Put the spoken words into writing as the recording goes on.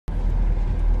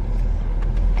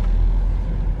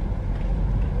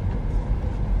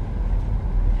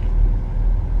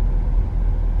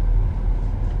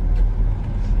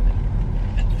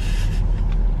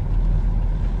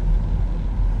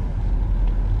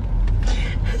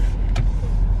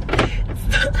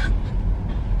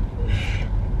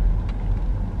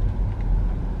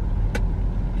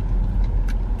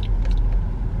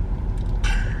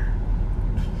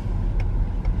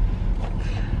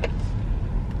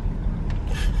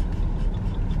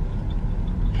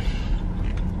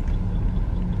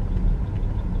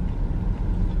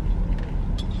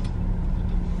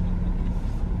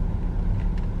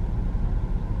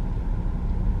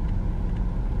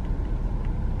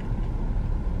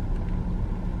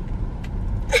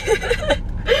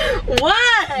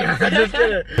Just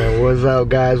kidding. What's up,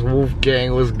 guys?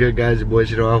 Wolfgang. What's good, guys? Your boy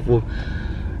Chinoalphawolf.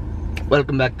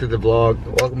 Welcome back to the vlog.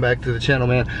 Welcome back to the channel,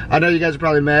 man. I know you guys are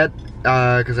probably mad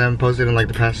because I haven't posted in like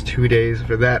the past 2 days.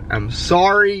 For that, I'm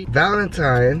sorry.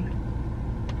 Valentine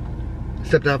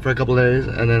stepped out for a couple days,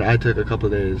 and then I took a couple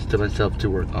days to myself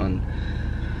to work on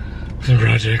some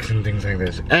projects and things like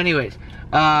this. Anyways,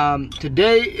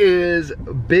 today is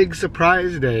big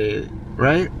surprise day,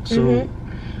 right? So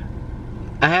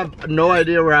I have no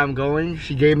idea where I'm going.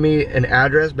 She gave me an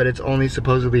address, but it's only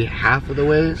supposedly half of the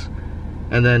ways,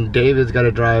 and then David's got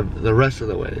to drive the rest of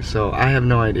the way. So I have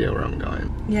no idea where I'm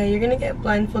going. Yeah, you're gonna get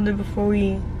blindfolded before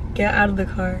we get out of the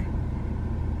car.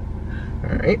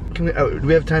 All right. Can we? Do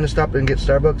we have time to stop and get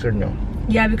Starbucks or no?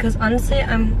 Yeah, because honestly,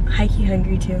 I'm hikey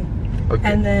hungry too.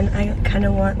 Okay. And then I kind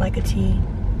of want like a tea.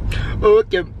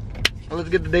 Okay. Well, let's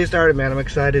get the day started, man. I'm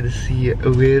excited to see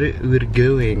where we're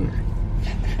going.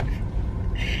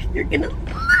 You're gonna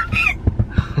love it.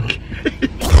 Okay.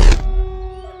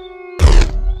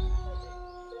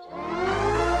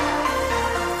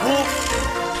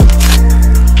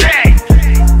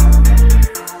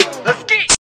 Let's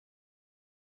get.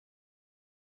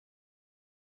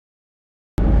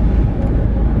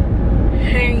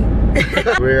 Hey.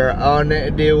 We're on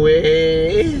the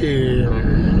way.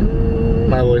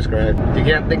 My voice cracked. If you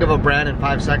can't think of a brand in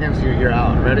 5 seconds, you're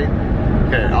out. Ready?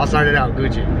 Okay, I'll start it out.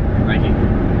 Gucci. Nike.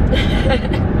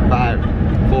 5,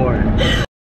 4.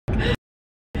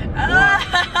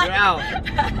 You're out.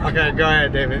 Okay, go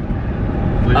ahead, David.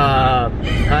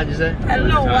 How'd you say? I don't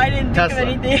know why I didn't think Tesla. of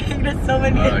anything. There's so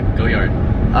many. Go Yard.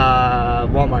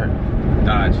 Walmart.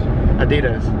 Dodge.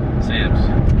 Adidas. Sam's.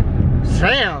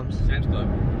 Sam's? Sam's Club.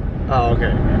 Oh,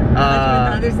 okay.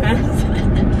 Other sense.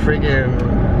 Freaking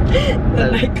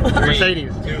The nightclub.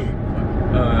 Mercedes.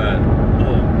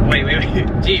 Wait.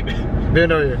 Jeep.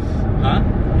 BMW. Huh?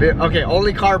 Okay,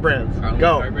 only car brands. Our only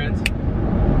Go. car brands?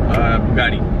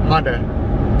 Bugatti. Honda.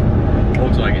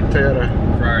 Volkswagen. Toyota.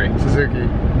 Ferrari. Suzuki.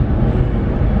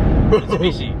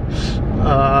 Mitsubishi.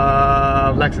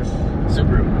 Lexus.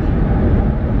 Subaru.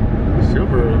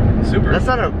 Subaru. That's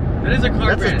not a. That is a car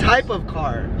That's brand. a type of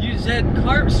car. You said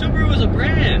car. Subaru was a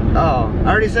brand. Oh, I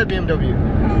already said BMW.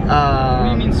 What do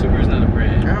you mean Subaru is not a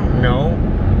brand? I don't know.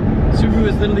 Subaru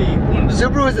is literally one of the...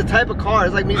 Subaru is a type of car.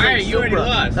 It's like me saying Alright, you already Supra.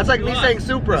 lost. That's like You me lost. saying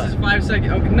Supra. This is 5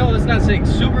 seconds. Okay, no, that's not saying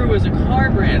Subaru is a car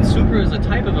brand. Subaru is a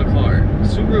type of a car.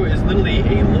 Subaru is literally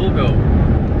a logo.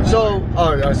 So,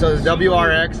 so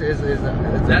WRX is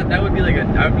That would be like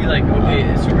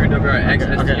okay, Subaru WRX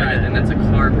STI, okay. and that's a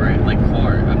car brand, like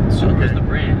car. Subaru is the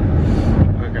brand.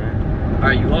 Okay.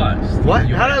 Alright, you lost. What?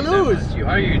 How'd I lose? You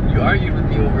argued with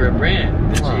me over a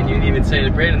brand. Wow. And you didn't even say the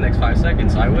brand in the next 5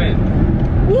 seconds, so I win.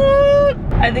 What?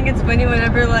 I think it's funny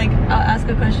whenever like I'll ask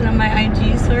a question on my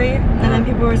IG story and then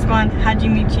people respond, "How'd you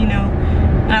meet Chino?"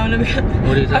 And I want to be.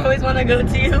 What is that? I always want to go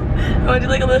to you. I want to do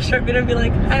like a little short video and be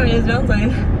like, "Hi, my name is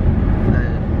Valentine.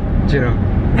 Chino.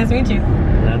 Nice to meet you."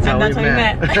 That's how we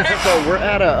met. met. So we're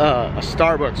at a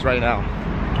Starbucks right now.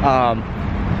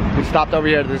 We stopped over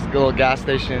here at this little gas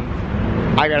station.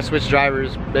 I gotta switch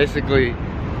drivers. Basically,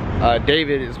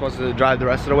 David is supposed to drive the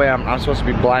rest of the way. I'm supposed to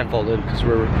be blindfolded because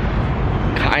we're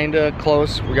kinda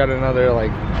close. We got another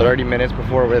like 30 minutes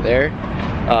before we're there.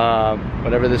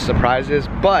 Whatever this surprise is,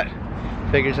 but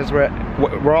figure since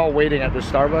we're all waiting at the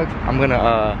Starbucks, I'm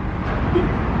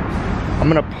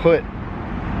gonna put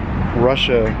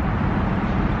Russia.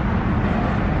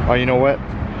 Oh, you know what?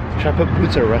 Should I put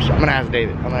Boots or Russia? I'm gonna ask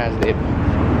David.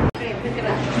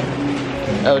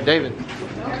 Oh, David,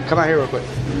 come out here real quick.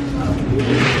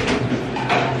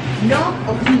 No,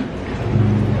 okay.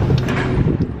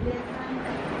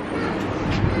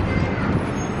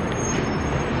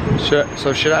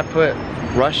 Should I put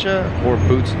Russia or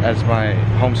Boots as my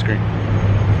home screen?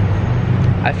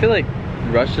 I feel like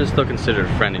Russia's still considered a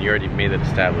friend, and you already made that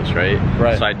established, right?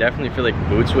 Right. So I definitely feel like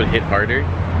Boots would hit harder.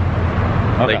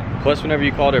 Okay. Like, plus whenever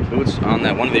you called her Boots on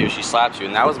that one video, she slapped you,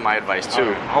 and that was my advice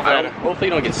too. Okay. Hopefully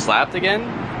you don't get slapped again,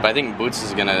 but I think Boots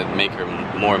is gonna make her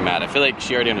more mad. I feel like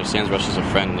she already understands Russia's a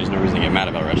friend, and there's no reason to get mad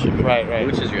about Russia. Right.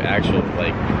 Boots is your actual,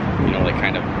 like, you know, like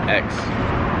kind of ex.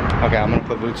 Okay, I'm gonna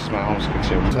put Boots as my home screen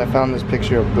too. So I found this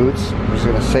picture of Boots. I'm just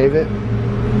gonna save it,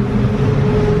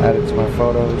 add it to my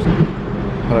photos.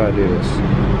 How do I do this?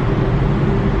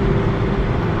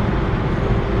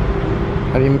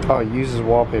 How do you? Oh, use as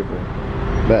wallpaper.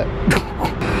 Bet.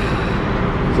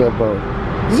 Zip bro.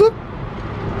 Zip.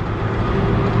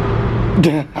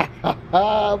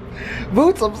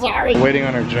 Boots, I'm sorry. Waiting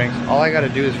on her drinks. All I gotta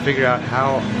do is figure out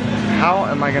how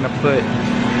am I gonna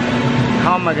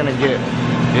get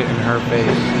it in her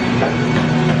face.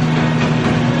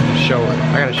 show it.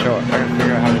 I gotta show it. I gotta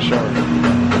figure out how to show it.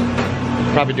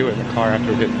 Probably do it in the car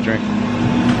after we get the drink.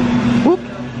 Whoop.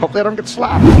 Hopefully I don't get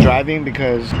slapped. I'm driving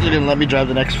because you didn't let me drive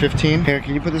the next 15. Here,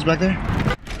 can you put this back there?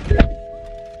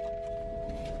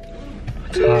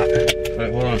 It's hot.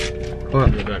 Alright, hold on.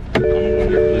 What? Go back. I'm gonna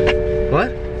get relieved.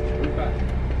 What?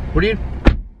 What are you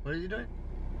doing?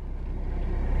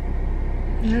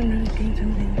 I'm doing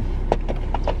something.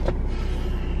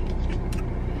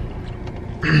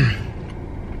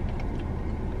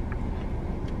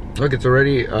 Look, it's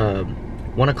already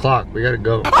 1 o'clock. We gotta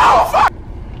go.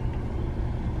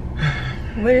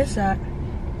 What is that?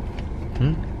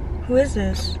 Hmm? Who is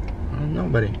this?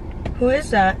 Nobody. Who is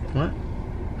that? What?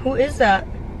 Who is that?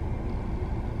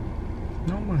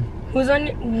 No one. Who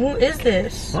is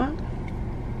this? What?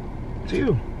 It's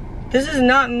you. This is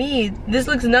not me. This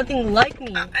looks nothing like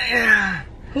me.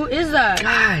 Who is that?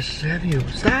 Gosh, have you?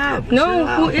 Stop. No,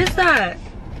 who is that?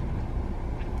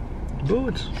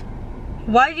 Boots.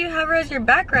 Why do you have her as your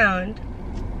background?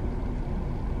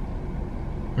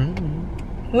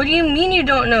 What do you mean you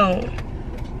don't know?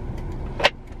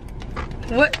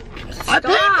 What? Stop!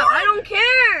 I don't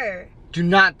care! Do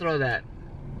not throw that.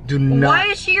 Do not. Why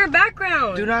is she your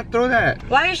background? Do not throw that.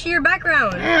 Why is she your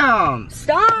background? Damn.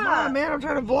 Stop! Come on, man. I'm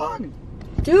trying to vlog.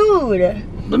 Dude!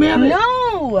 Let me have it.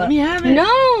 No! Let me have it.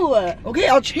 No! Okay,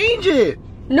 I'll change it.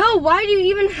 No, why do you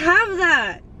even have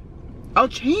that? I'll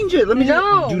change it. Let me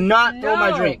No. do not throw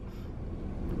my No. drink.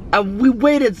 We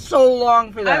waited so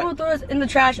long for that. I will throw this in the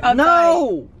trash outside.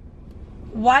 No.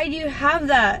 Why do you have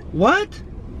that? What?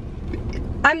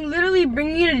 I'm literally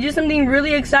bringing you to do something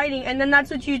really exciting, and then that's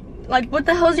what you like. What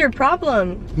the hell's your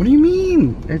problem? What do you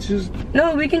mean? It's just.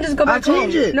 No, we can just go back I'll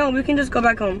home. change it. No, we can just go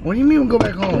back home. What do you mean we'll go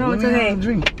back home? No, Let it's me okay. have a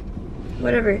drink.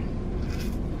 Whatever.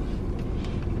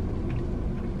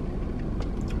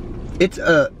 It's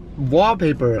a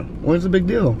wallpaper. What's the big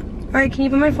deal? All right, can you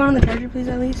put my phone on the charger, please,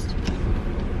 at least?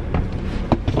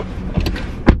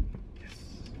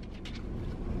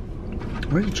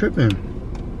 Why are you tripping?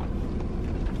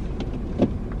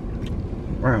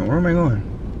 Wow, where am I going?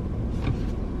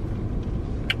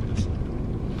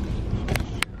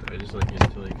 I just like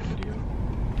used to like a video.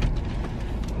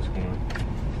 What's going on?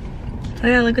 Oh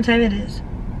yeah, look what time it is.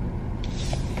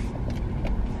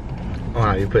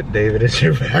 Wow, you put David as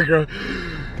your background.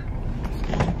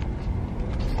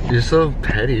 You're so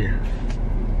petty.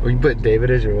 Or you put David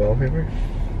as your wallpaper?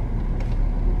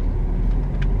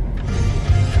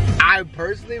 I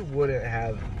personally wouldn't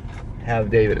have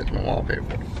David as my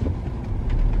wallpaper.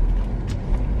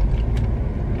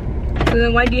 So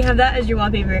then why do you have that as your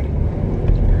wallpaper?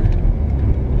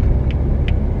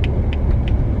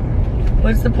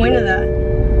 What's the point of that?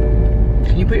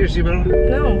 Can you put your seatbelt on?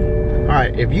 No.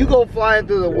 Alright, if you go flying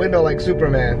through the window like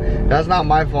Superman, that's not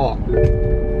my fault.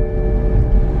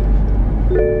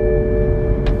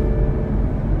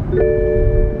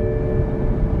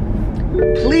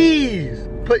 Please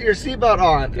put your seatbelt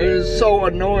on. It is so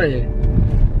annoying.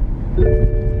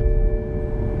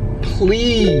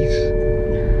 Please.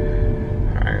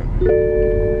 Alright.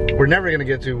 We're never gonna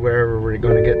get to wherever we're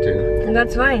gonna get to. And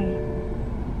that's fine.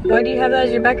 Why do you have that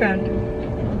as your background?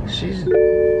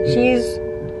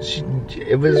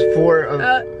 It was for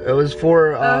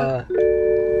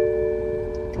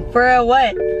For a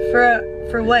what?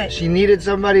 For what? she needed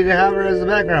somebody to have her as a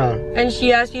background. And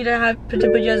she asked you to put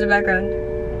you as a background.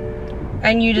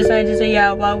 And you decided to say,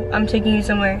 yeah, well, I'm taking you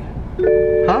somewhere.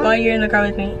 Huh? While you're in the car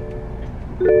with me.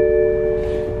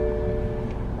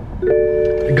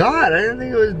 God, I didn't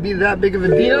think it would be that big of a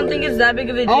deal. You don't think it's that big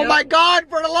of a deal? Oh my God,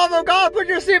 for the love of God, put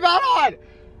your seatbelt on!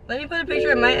 Let me put a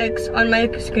picture of my ex on my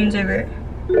screensaver.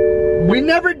 We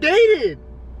never dated!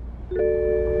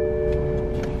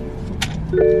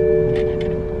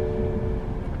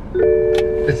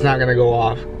 It's not gonna go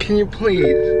off. Can you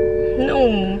please?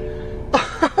 No.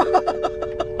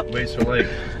 Wait, so like,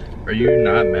 are you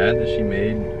not mad that she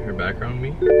made her background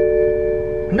me?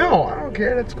 No, I don't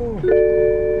care, that's cool.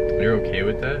 You're okay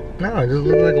with that? No, it just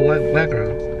looks like a white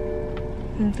background. It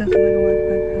doesn't look like a white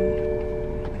background.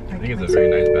 I think it's a very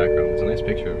nice background. It's a nice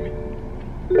picture of me.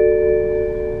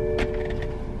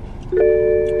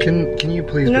 Can you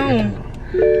please No. put your seatbelt on?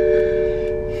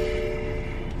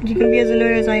 You can be as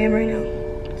annoyed as I am right now.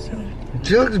 So.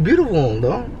 She looks beautiful,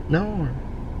 though. No.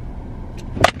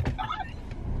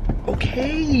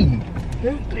 Okay.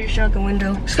 Throw your shit out the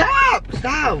window. Stop!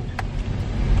 Stop!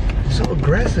 You're so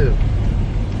aggressive.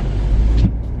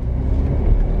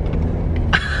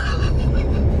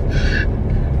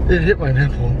 It hit my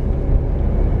nipple.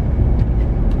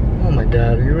 Oh my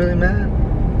God, are you really mad?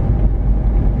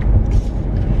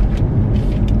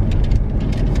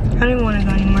 I don't even want to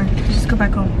go anymore. Just go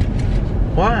back home.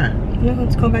 Why? No,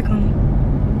 let's go back home.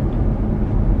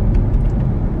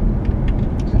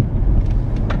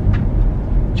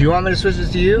 Do you want me to switch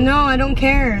this to you? No, I don't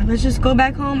care. Let's just go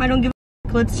back home. I don't give a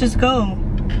f. Let's just go.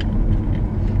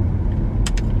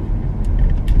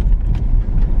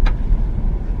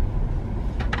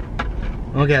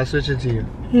 Okay, I'll switch it to you.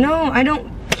 No, I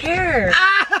don't care.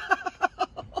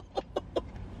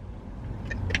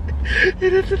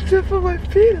 It hit the tip of my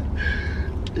feet.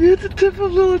 You hit the tip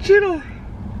of little Chino.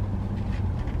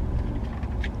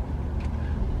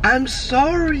 I'm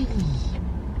sorry.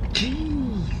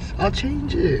 Jeez, I'll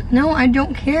change it. No, I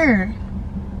don't care.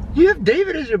 You have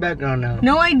David as your background now.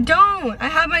 No, I don't. I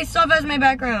have myself as my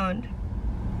background.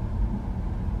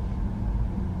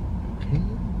 Okay.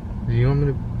 Do you want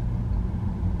me to?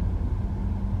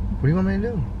 What do you want me to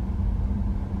do?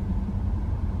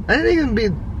 I didn't think it'd be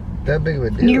that big of a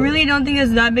deal. You really don't think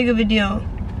it's that big of a deal?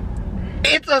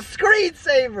 It's a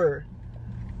screensaver.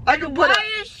 I could put. Why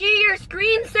is she your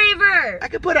screensaver? I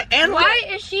could put an animal. Why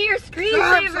is she your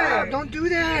screensaver? Stop, don't do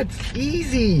that. It's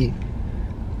easy.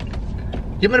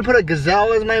 You want me to put a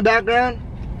gazelle as my background?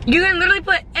 You can literally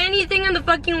put anything in the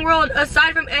fucking world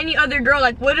aside from any other girl.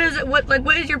 Like, what is it?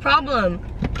 What is your problem?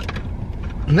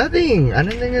 Nothing. I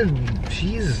don't think it's.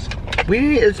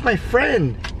 It's my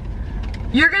friend.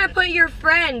 You're gonna put your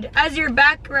friend as your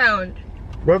background.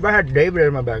 What if I had David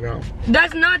as my background?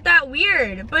 That's not that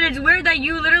weird, but it's weird that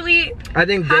you literally I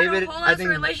think had David. a whole ass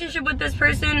relationship with this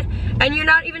person, and you're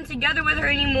not even together with her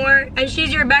anymore, and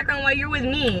she's your background while you're with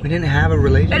me. We didn't have a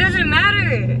relationship. It doesn't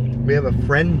matter. We have a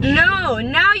friend. No,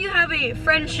 now you have a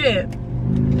friendship.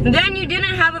 Then you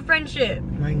didn't have a friendship.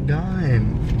 My God.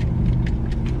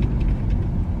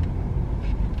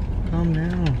 Calm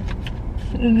down.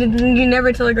 You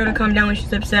never tell a girl to calm down when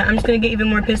she's upset. I'm just gonna get even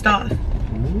more pissed off.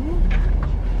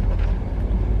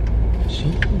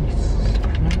 Jeez.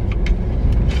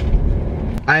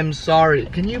 I'm sorry.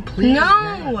 Can you please?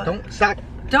 No. Don't stop.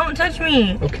 Don't touch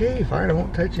me. Okay, fine. I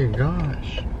won't touch you.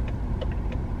 Gosh.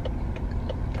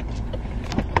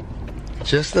 It's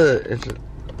just a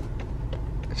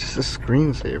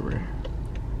screensaver.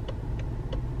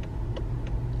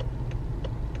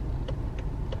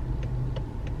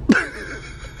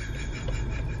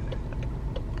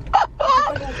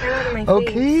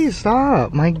 Okay,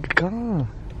 stop. My God.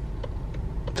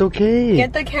 It's okay.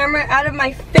 Get the camera out of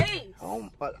my face. Oh,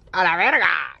 a la verga.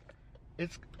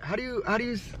 It's how do you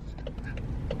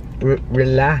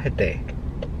relájate.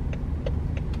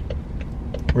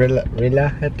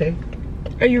 Relájate.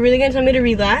 Are you really gonna tell me to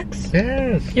relax?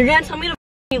 Yes. You're gonna tell me to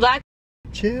relax?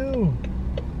 Chill.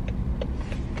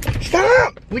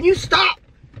 Stop! When you stop,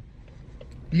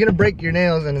 you're gonna break your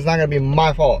nails and it's not gonna be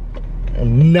my fault.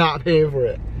 I'm not paying for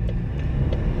it.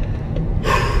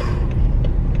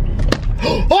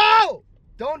 Oh!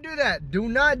 Don't do that. Do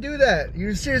not do that.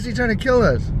 You're seriously trying to kill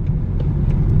us.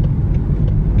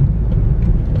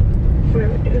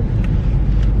 Whatever, dude.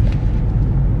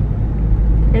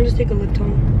 I'll just take a lift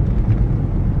home.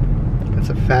 That's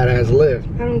a fat ass lift.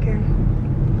 I don't care.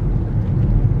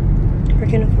 I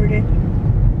can afford it.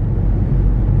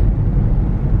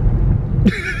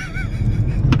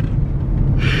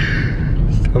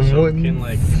 So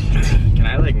can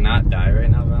I like not die right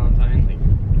now, Valentine? Like,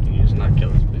 can you just not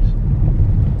kill us, please?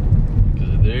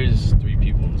 Because there's 3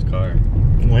 people in this car.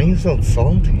 Why are you so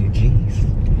salty? Jeez.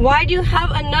 Why do you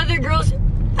have another girl as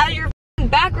your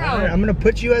background? Right, I'm gonna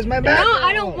put you as my background. No,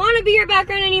 I don't want to be your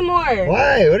background anymore.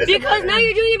 Why? What is because now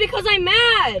you're doing it because I'm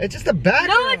mad. It's just a background.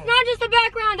 No, it's not just a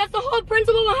background. That's the whole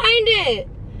principle behind it.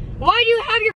 Why do you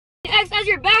have your ex as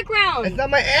your background? It's not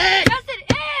my ex. Yes, it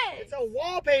is. It's a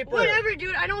wallpaper. Whatever,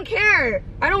 dude. I don't care.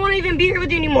 I don't want to even be here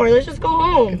with you anymore. Let's just go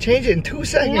home. Change it in 2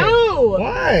 seconds. No.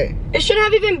 Why? It shouldn't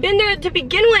have even been there to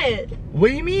begin with. What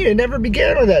do you mean? It never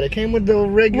began with that. It came with the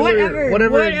regular.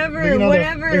 Whatever.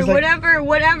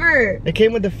 It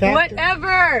came with the factor.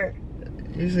 Whatever.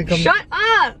 Usually comes. Shut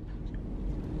up.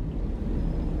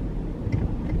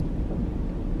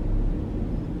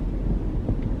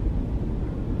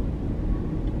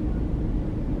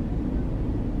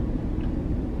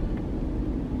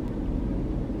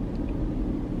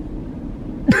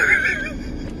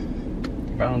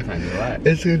 Valentine, relax.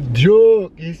 It's a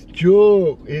joke. It's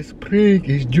joke. It's prank.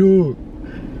 It's joke.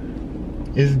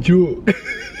 It's joke.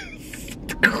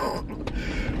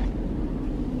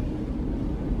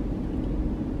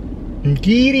 I'm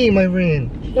kidding, my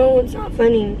friend. No, it's not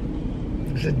funny.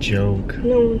 It's a joke.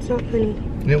 No, it's not funny.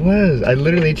 It was. I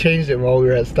literally changed it while we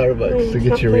were at Starbucks to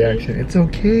get your reaction. It's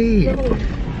okay. No.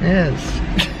 Yes.